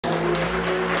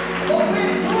But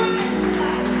we're doing it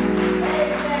tonight.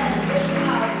 Amen. It's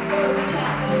our first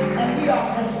chapel, and we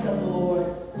are blessed of the Lord.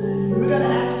 We're going to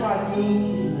ask our dean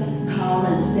to come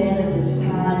and stand at this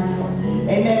time.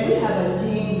 Amen. We have a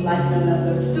dean like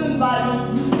another. Student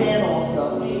body, you stand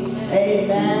also.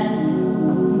 Amen.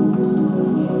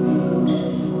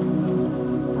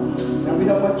 Now we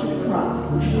don't want you to cry.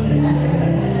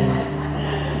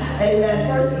 Amen.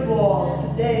 First of all,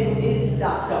 today is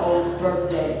Dr. O's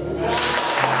birthday.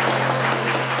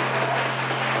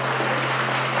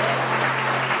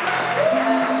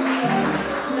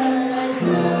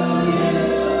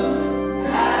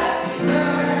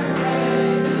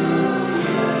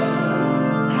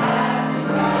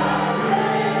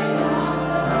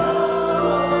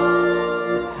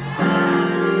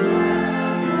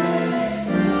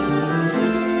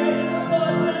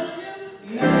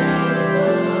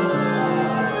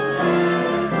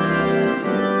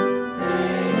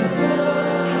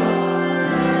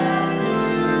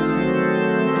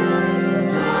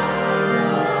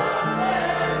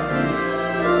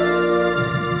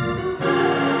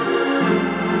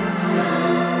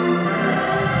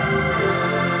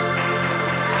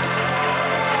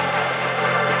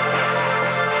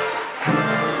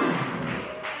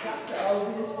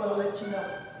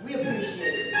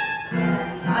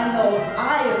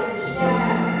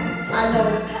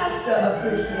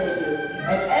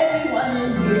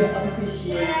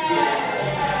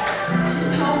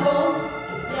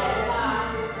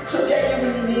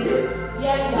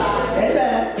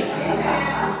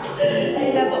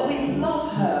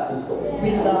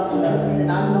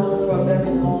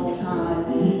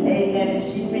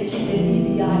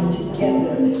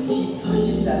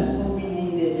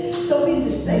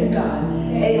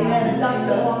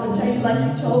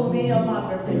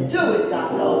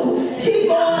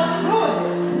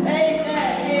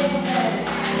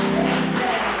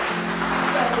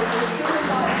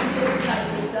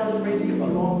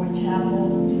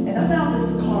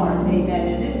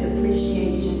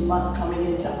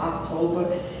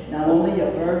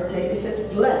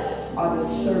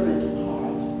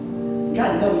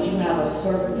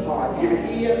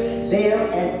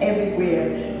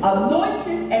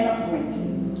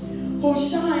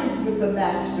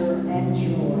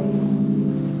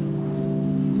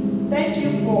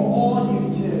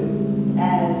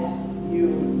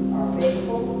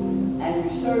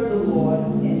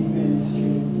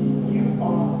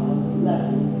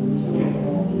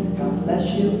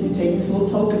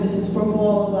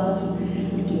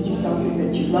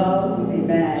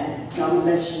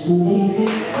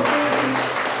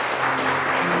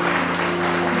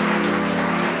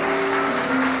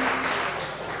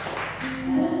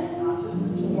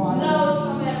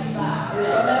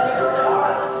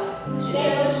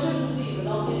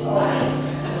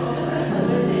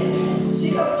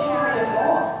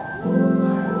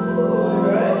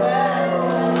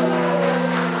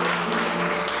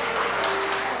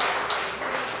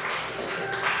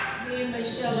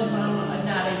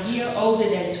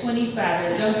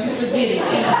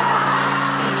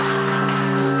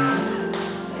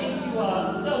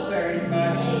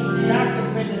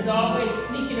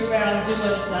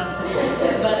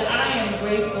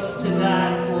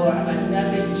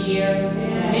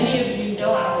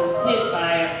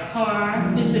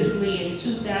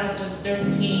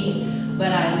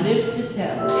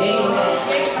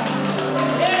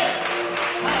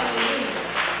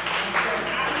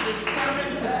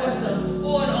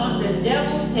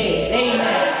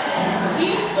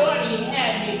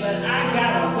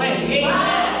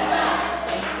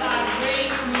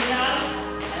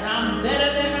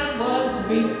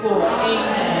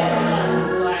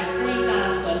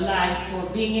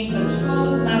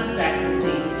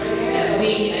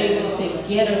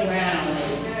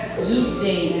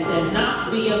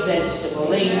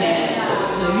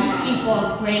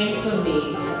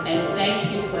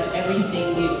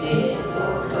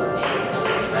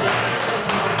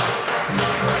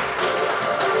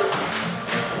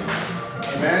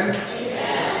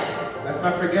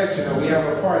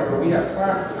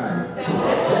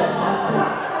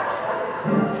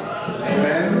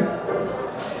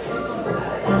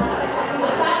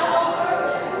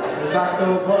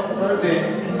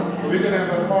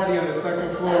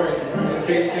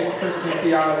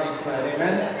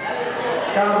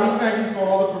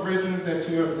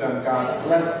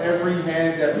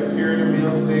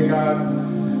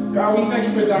 God, we thank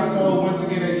you for Dr. O once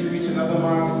again as you reach another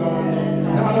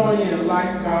milestone, not only in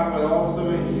life, God, but also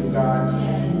in you,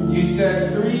 God. You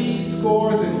said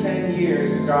 70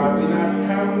 years, God. We're not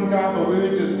counting, God, but we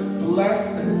were just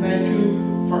blessed and thank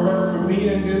you for her for being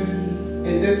in this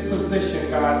in this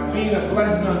position, God, being a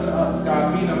blessing unto us,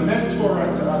 God, being a mentor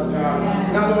unto us,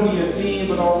 God, not only a dean,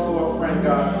 but also a friend,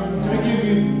 God. So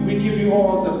we give you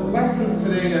all the blessings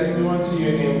today that's due unto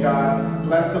your name, God.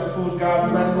 Bless the food,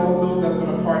 God. Bless all those that's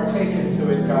going to partake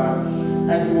into it, God.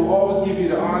 And we will always give you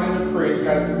the honor and the praise,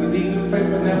 God, as we leave this place,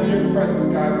 but never your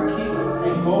presence, God. Keep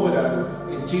and go with us.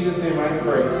 In Jesus' name I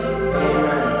pray.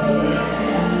 Amen.